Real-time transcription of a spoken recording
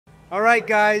All right,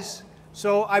 guys.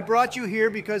 So I brought you here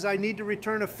because I need to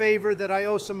return a favor that I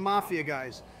owe some Mafia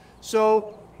guys.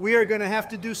 So we are going to have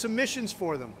to do some missions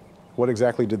for them. What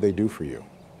exactly did they do for you?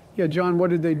 Yeah, John, what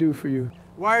did they do for you?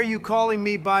 Why are you calling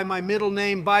me by my middle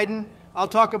name, Biden? I'll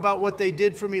talk about what they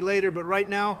did for me later, but right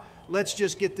now, let's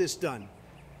just get this done.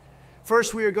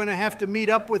 First, we are going to have to meet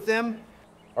up with them.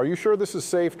 Are you sure this is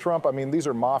safe, Trump? I mean, these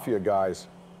are Mafia guys.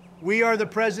 We are the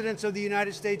presidents of the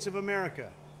United States of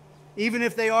America. Even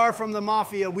if they are from the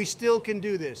Mafia, we still can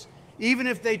do this. Even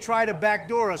if they try to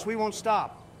backdoor us, we won't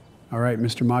stop. All right,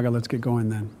 Mr. MAGA, let's get going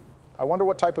then. I wonder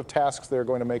what type of tasks they're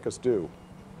going to make us do.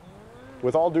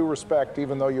 With all due respect,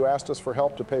 even though you asked us for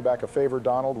help to pay back a favor,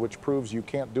 Donald, which proves you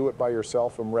can't do it by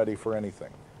yourself, I'm ready for anything.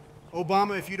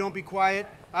 Obama, if you don't be quiet,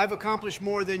 I've accomplished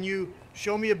more than you.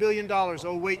 Show me $1 billion.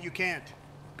 Oh, wait, you can't.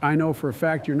 I know for a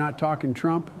fact you're not talking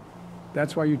Trump.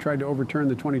 That's why you tried to overturn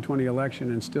the 2020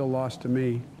 election and still lost to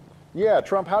me. Yeah,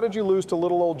 Trump, how did you lose to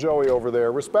little old Joey over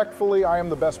there? Respectfully, I am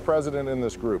the best president in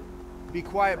this group. Be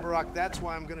quiet, Barack. That's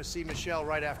why I'm going to see Michelle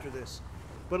right after this.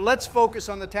 But let's focus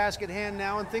on the task at hand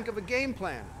now and think of a game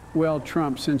plan. Well,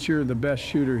 Trump, since you're the best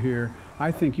shooter here,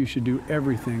 I think you should do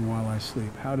everything while I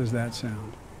sleep. How does that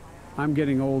sound? I'm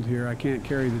getting old here. I can't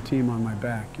carry the team on my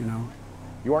back, you know?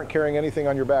 You aren't carrying anything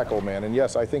on your back, old man. And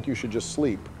yes, I think you should just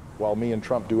sleep while me and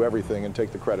Trump do everything and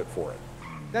take the credit for it.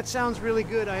 That sounds really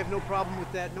good. I have no problem with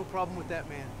that. No problem with that,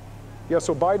 man. Yeah,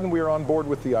 so Biden, we are on board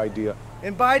with the idea.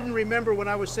 And Biden, remember when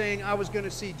I was saying I was going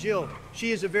to see Jill.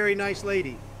 She is a very nice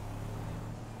lady.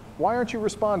 Why aren't you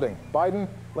responding? Biden,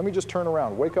 let me just turn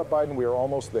around. Wake up, Biden. We are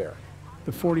almost there.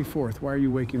 The 44th. Why are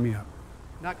you waking me up?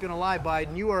 Not going to lie,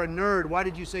 Biden. You are a nerd. Why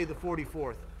did you say the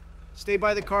 44th? Stay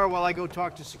by the car while I go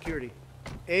talk to security.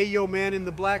 Hey, yo, man in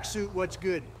the black suit, what's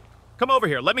good? Come over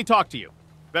here. Let me talk to you.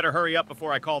 Better hurry up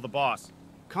before I call the boss.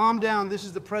 Calm down. This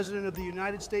is the President of the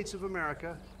United States of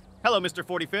America. Hello, Mr.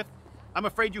 45th. I'm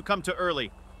afraid you come too early.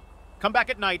 Come back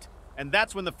at night, and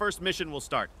that's when the first mission will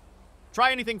start.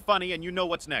 Try anything funny, and you know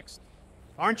what's next.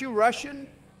 Aren't you Russian?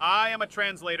 I am a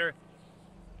translator.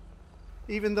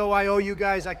 Even though I owe you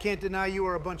guys, I can't deny you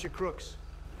are a bunch of crooks.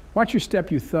 Watch your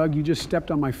step, you thug. You just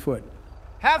stepped on my foot.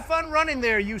 Have fun running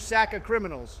there, you sack of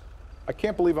criminals. I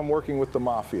can't believe I'm working with the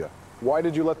Mafia. Why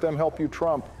did you let them help you,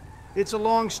 Trump? It's a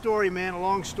long story, man, a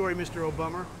long story, Mr.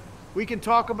 Obama. We can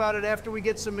talk about it after we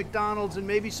get some McDonald's and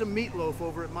maybe some meatloaf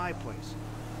over at my place.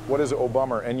 What is it,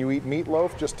 Obama? And you eat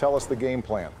meatloaf? Just tell us the game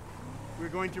plan. We're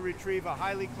going to retrieve a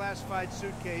highly classified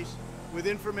suitcase with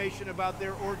information about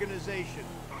their organization.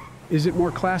 Is it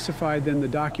more classified than the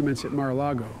documents at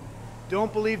Mar-a-Lago?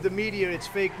 Don't believe the media. It's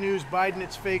fake news. Biden,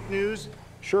 it's fake news.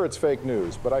 Sure, it's fake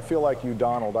news, but I feel like you,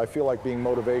 Donald. I feel like being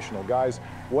motivational. Guys,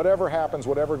 whatever happens,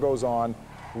 whatever goes on,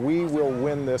 we will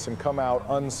win this and come out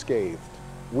unscathed.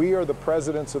 We are the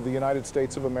presidents of the United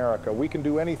States of America. We can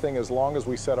do anything as long as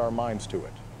we set our minds to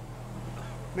it.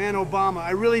 Man, Obama,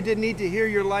 I really did need to hear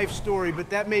your life story, but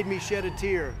that made me shed a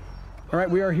tear. All right,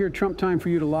 we are here. Trump, time for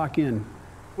you to lock in.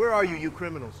 Where are you, you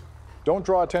criminals? Don't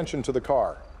draw attention to the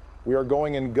car. We are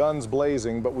going in guns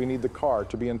blazing, but we need the car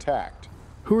to be intact.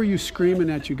 Who are you screaming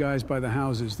at, you guys by the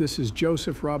houses? This is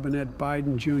Joseph Robinette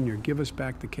Biden Jr. Give us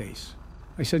back the case.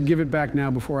 I said give it back now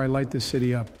before I light this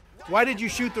city up. Why did you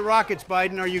shoot the rockets,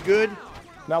 Biden? Are you good?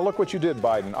 Now look what you did,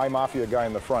 Biden. I Mafia guy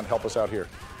in the front. Help us out here.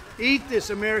 Eat this,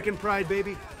 American pride,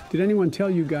 baby. Did anyone tell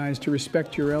you guys to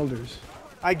respect your elders?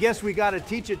 I guess we got to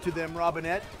teach it to them,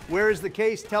 Robinette. Where is the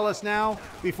case? Tell us now,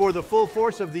 before the full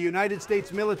force of the United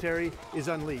States military is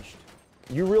unleashed.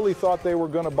 You really thought they were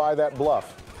going to buy that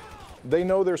bluff? They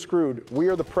know they're screwed. We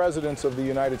are the presidents of the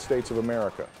United States of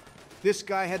America. This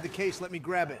guy had the case. Let me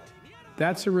grab it.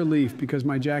 That's a relief because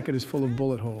my jacket is full of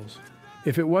bullet holes.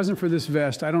 If it wasn't for this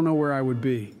vest, I don't know where I would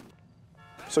be.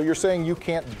 So you're saying you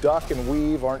can't duck and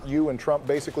weave? Aren't you and Trump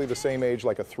basically the same age,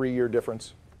 like a 3-year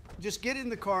difference? Just get in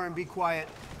the car and be quiet.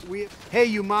 Hey,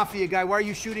 you Mafia guy, why are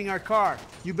you shooting our car?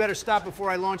 You better stop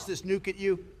before I launch this nuke at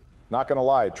you. Not gonna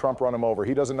lie, Trump run him over.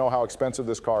 He doesn't know how expensive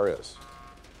this car is.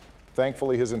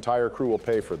 Thankfully, his entire crew will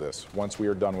pay for this once we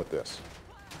are done with this.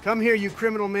 Come here, you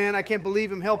criminal man. I can't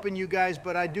believe I'm helping you guys,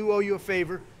 but I do owe you a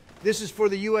favor. This is for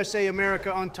the USA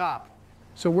America on top.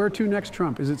 So where to next,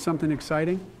 Trump? Is it something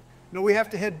exciting? No, we have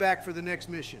to head back for the next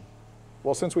mission.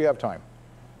 Well, since we have time.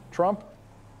 Trump,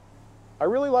 I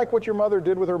really like what your mother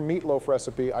did with her meatloaf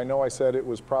recipe. I know I said it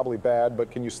was probably bad,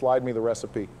 but can you slide me the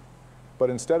recipe?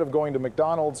 But instead of going to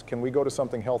McDonald's, can we go to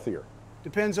something healthier?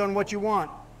 Depends on what you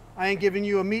want. I ain't giving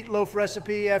you a meatloaf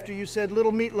recipe after you said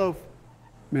little meatloaf.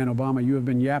 Man, Obama, you have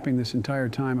been yapping this entire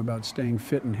time about staying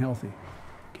fit and healthy.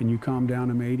 Can you calm down?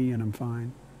 I'm 80 and I'm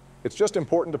fine. It's just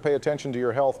important to pay attention to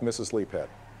your health, Mrs. Sleephead.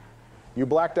 You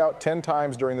blacked out 10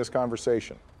 times during this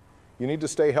conversation. You need to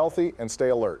stay healthy and stay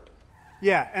alert.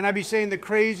 Yeah, and I'd be saying the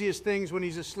craziest things when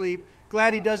he's asleep.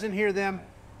 Glad he doesn't hear them.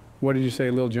 What did you say,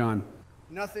 Lil John?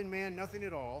 Nothing, man, nothing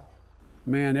at all.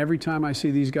 Man, every time I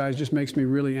see these guys, just makes me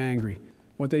really angry.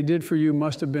 What they did for you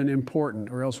must have been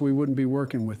important, or else we wouldn't be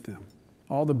working with them.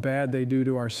 All the bad they do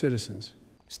to our citizens.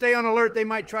 Stay on alert, they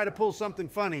might try to pull something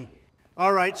funny.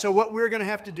 All right, so what we're going to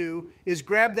have to do is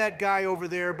grab that guy over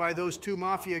there by those two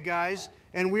mafia guys,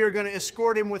 and we are going to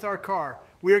escort him with our car.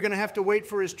 We are going to have to wait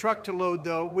for his truck to load,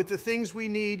 though. With the things we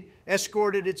need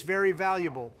escorted, it's very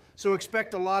valuable. So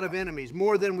expect a lot of enemies,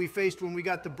 more than we faced when we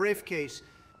got the briefcase.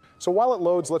 So while it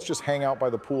loads, let's just hang out by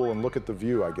the pool and look at the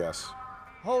view, I guess.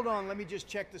 Hold on, let me just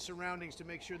check the surroundings to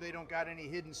make sure they don't got any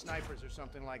hidden snipers or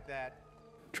something like that.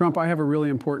 Trump, I have a really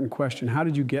important question. How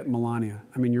did you get Melania?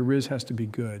 I mean, your Riz has to be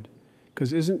good.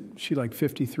 Because isn't she like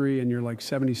 53 and you're like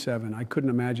 77? I couldn't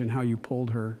imagine how you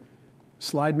pulled her.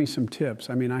 Slide me some tips.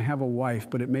 I mean, I have a wife,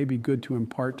 but it may be good to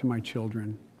impart to my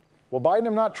children. Well, Biden,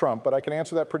 I'm not Trump, but I can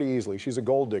answer that pretty easily. She's a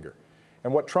gold digger.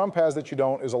 And what Trump has that you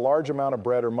don't is a large amount of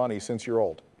bread or money since you're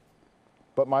old.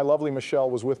 But my lovely Michelle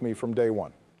was with me from day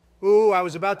one. Ooh, I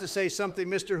was about to say something,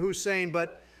 Mr. Hussein,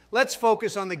 but let's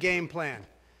focus on the game plan.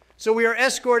 So we are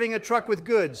escorting a truck with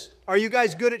goods. Are you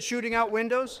guys good at shooting out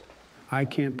windows? I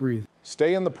can't breathe.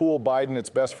 Stay in the pool, Biden. It's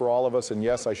best for all of us, and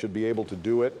yes, I should be able to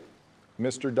do it.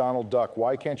 Mr. Donald Duck,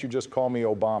 why can't you just call me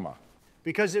Obama?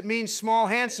 Because it means small,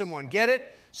 handsome one. Get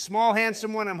it? Small,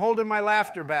 handsome one. I'm holding my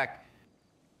laughter back.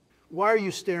 Why are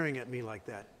you staring at me like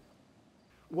that?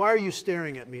 Why are you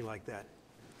staring at me like that?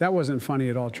 That wasn't funny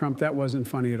at all, Trump. That wasn't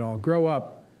funny at all. Grow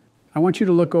up. I want you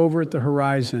to look over at the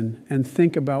horizon and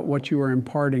think about what you are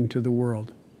imparting to the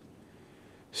world.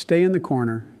 Stay in the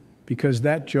corner, because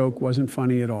that joke wasn't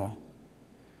funny at all.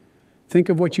 Think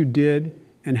of what you did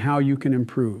and how you can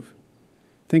improve.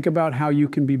 Think about how you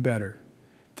can be better.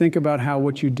 Think about how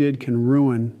what you did can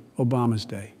ruin Obama's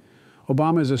day.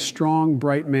 Obama is a strong,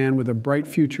 bright man with a bright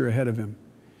future ahead of him.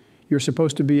 You're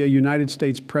supposed to be a United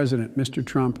States president, Mr.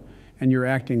 Trump, and you're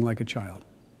acting like a child.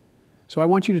 So I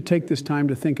want you to take this time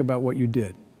to think about what you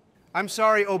did. I'm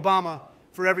sorry, Obama,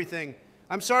 for everything.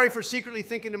 I'm sorry for secretly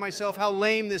thinking to myself how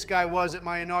lame this guy was at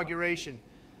my inauguration.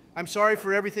 I'm sorry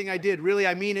for everything I did. Really,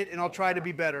 I mean it, and I'll try to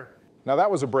be better. Now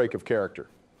that was a break of character.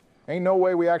 Ain't no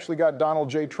way we actually got Donald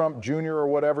J. Trump Jr. or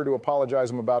whatever to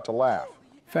apologize. I'm about to laugh.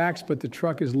 Facts, but the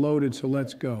truck is loaded, so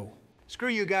let's go. Screw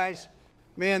you guys.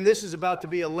 Man, this is about to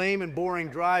be a lame and boring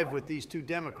drive with these two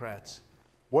Democrats.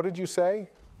 What did you say?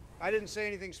 I didn't say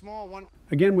anything small.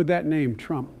 Again with that name,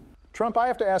 Trump. Trump, I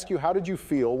have to ask you, how did you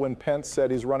feel when Pence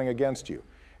said he's running against you?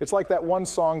 It's like that one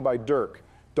song by Dirk,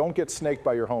 "Don't Get Snaked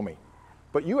by Your Homie."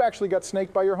 But you actually got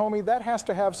snaked by your homie. That has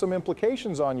to have some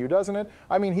implications on you, doesn't it?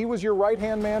 I mean, he was your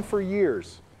right-hand man for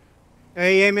years.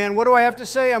 Hey, man, what do I have to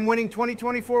say? I'm winning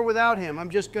 2024 without him. I'm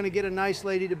just going to get a nice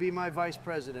lady to be my vice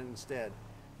president instead.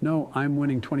 No, I'm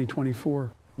winning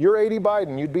 2024. You're 80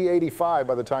 Biden. You'd be 85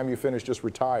 by the time you finish. Just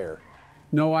retire.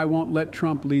 No, I won't let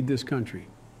Trump lead this country.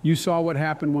 You saw what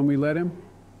happened when we let him?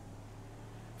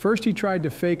 First, he tried to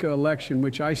fake an election,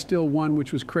 which I still won,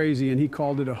 which was crazy, and he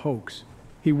called it a hoax.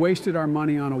 He wasted our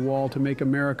money on a wall to make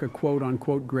America quote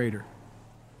unquote greater.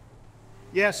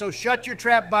 Yeah, so shut your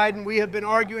trap, Biden. We have been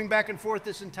arguing back and forth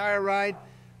this entire ride,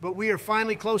 but we are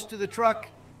finally close to the truck.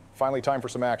 Finally, time for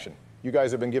some action. You guys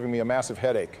have been giving me a massive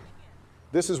headache.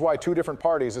 This is why two different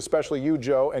parties, especially you,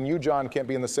 Joe, and you, John, can't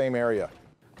be in the same area.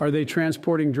 Are they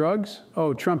transporting drugs?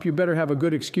 Oh, Trump, you better have a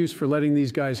good excuse for letting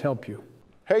these guys help you.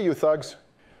 Hey, you thugs.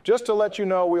 Just to let you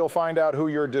know, we'll find out who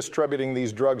you're distributing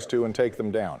these drugs to and take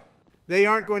them down. They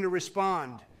aren't going to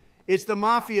respond. It's the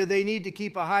mafia. They need to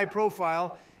keep a high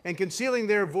profile, and concealing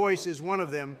their voice is one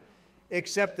of them,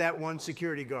 except that one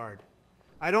security guard.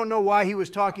 I don't know why he was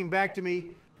talking back to me.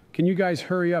 Can you guys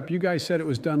hurry up? You guys said it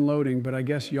was done loading, but I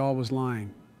guess y'all was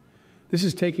lying. This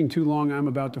is taking too long. I'm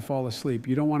about to fall asleep.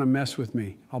 You don't want to mess with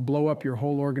me. I'll blow up your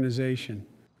whole organization.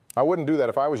 I wouldn't do that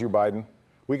if I was you, Biden.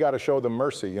 We got to show them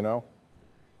mercy, you know?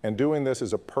 And doing this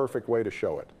is a perfect way to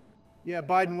show it. Yeah,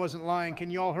 Biden wasn't lying. Can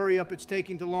y'all hurry up? It's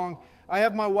taking too long. I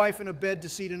have my wife in a bed to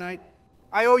see tonight.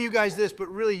 I owe you guys this, but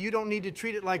really, you don't need to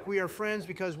treat it like we are friends,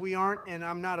 because we aren't, and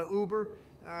I'm not an Uber.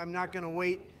 I'm not going to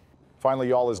wait. Finally,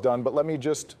 y'all is done, but let me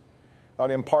just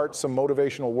impart some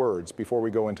motivational words before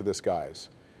we go into this, guys.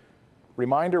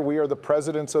 Reminder, we are the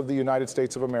presidents of the United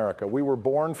States of America. We were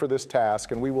born for this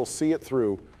task, and we will see it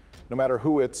through, no matter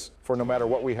who it's for, no matter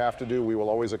what we have to do. We will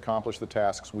always accomplish the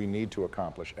tasks we need to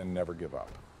accomplish and never give up.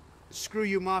 Screw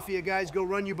you, mafia guys. Go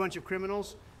run, you bunch of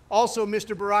criminals. Also,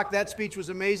 Mr. Barack, that speech was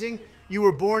amazing. You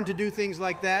were born to do things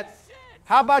like that.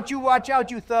 How about you watch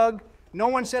out, you thug? No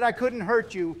one said I couldn't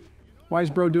hurt you. Why is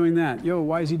bro doing that? Yo,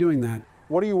 why is he doing that?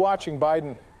 What are you watching,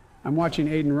 Biden? I'm watching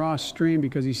Aiden Ross stream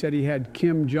because he said he had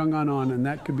Kim Jong-un on and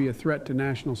that could be a threat to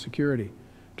national security.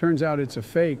 Turns out it's a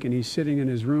fake and he's sitting in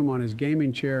his room on his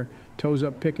gaming chair, toes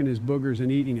up picking his boogers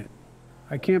and eating it.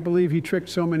 I can't believe he tricked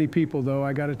so many people though.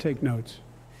 I gotta take notes.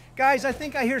 Guys, I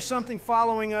think I hear something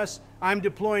following us. I'm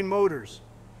deploying motors.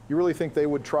 You really think they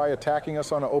would try attacking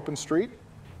us on an open street?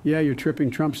 Yeah, you're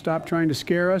tripping Trump. Stop trying to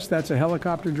scare us. That's a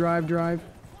helicopter drive.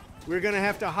 We're gonna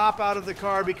have to hop out of the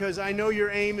car because I know your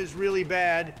aim is really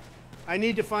bad. I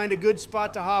need to find a good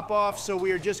spot to hop off, so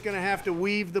we are just gonna have to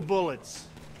weave the bullets.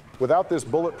 Without this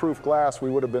bulletproof glass, we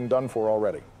would have been done for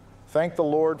already. Thank the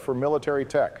Lord for military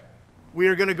tech. We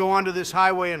are gonna go onto this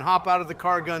highway and hop out of the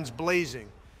car, guns blazing,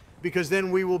 because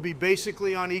then we will be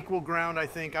basically on equal ground, I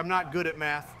think. I'm not good at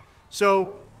math.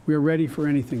 So, We are ready for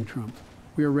anything, Trump.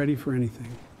 We are ready for anything.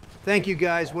 thank you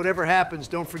guys. Whatever happens,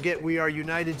 don't forget we are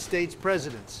United States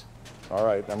presidents. All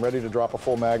right, I'm ready to drop a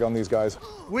full mag on these guys.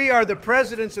 We are the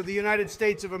presidents of the United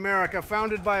States of America,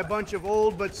 founded by a bunch of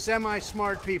old but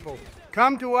semi-smart people.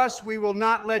 Come to us, we will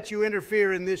not let you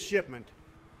interfere in this shipment.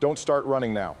 Don't start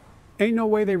running now. Ain't no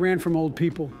way they ran from old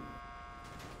people.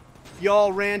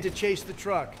 Y'all ran to chase the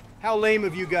truck. How lame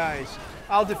of you guys.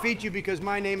 I'll defeat you because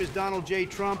my name is Donald J.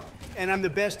 Trump, and I'm the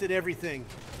best at everything.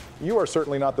 You are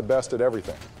certainly not the best at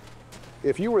everything.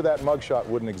 If you were, that mugshot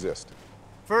wouldn't exist.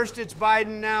 First it's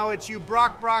Biden, now it's you,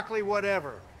 broccoli,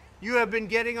 whatever. You have been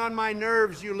getting on my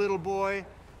nerves, you little boy.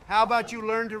 How about you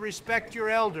learn to respect your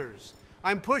elders?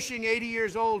 I'm pushing 80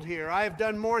 years old here. I have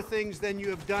done more things than you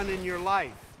have done in your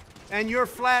life. And you're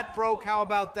flat broke, how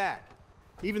about that?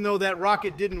 Even though that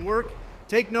rocket didn't work,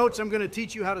 take notes, I'm gonna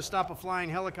teach you how to stop a flying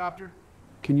helicopter.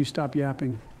 Can you stop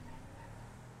yapping?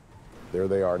 There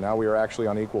they are. Now we are actually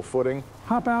on equal footing.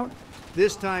 Hop out.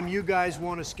 This time you guys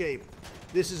won't escape.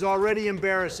 This is already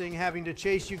embarrassing, having to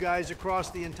chase you guys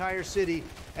across the entire city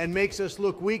and makes us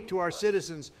look weak to our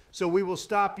citizens, so we will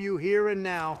stop you here and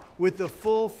now with the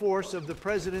full force of the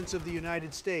presidents of the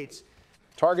United States.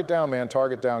 Target down, man,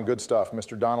 target down. Good stuff,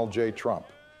 Mr. Donald J. Trump.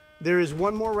 There is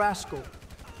one more rascal.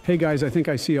 Hey guys, I think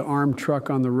I see an armed truck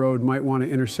on the road. Might want to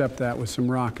intercept that with some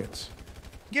rockets.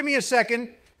 Give me a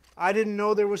second. I didn't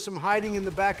know there was some hiding in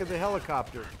the back of the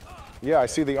helicopter. Yeah, I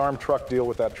see the armed truck deal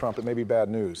with that Trump. It may be bad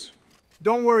news.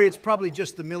 Don't worry, it's probably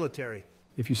just the military.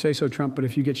 If you say so, Trump, but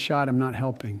if you get shot, I'm not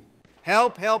helping.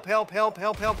 Help, help, help, help,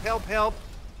 help, help, help, help.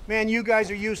 Man, you guys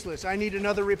are useless. I need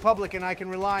another Republican I can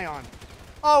rely on.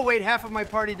 Oh, wait, half of my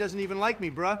party doesn't even like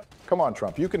me, bruh. Come on,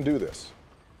 Trump, you can do this.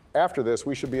 After this,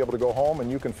 we should be able to go home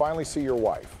and you can finally see your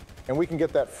wife. And we can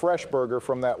get that fresh burger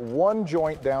from that one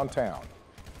joint downtown.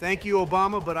 Thank you,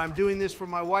 Obama, but I'm doing this for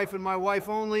my wife and my wife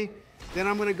only. Then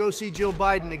I'm gonna go see Jill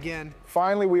Biden again.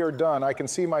 Finally, we are done. I can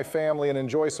see my family and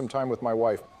enjoy some time with my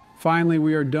wife. Finally,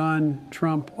 we are done.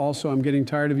 Trump, also, I'm getting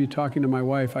tired of you talking to my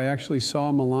wife. I actually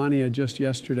saw Melania just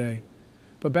yesterday.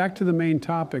 But back to the main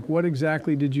topic, what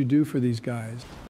exactly did you do for these guys?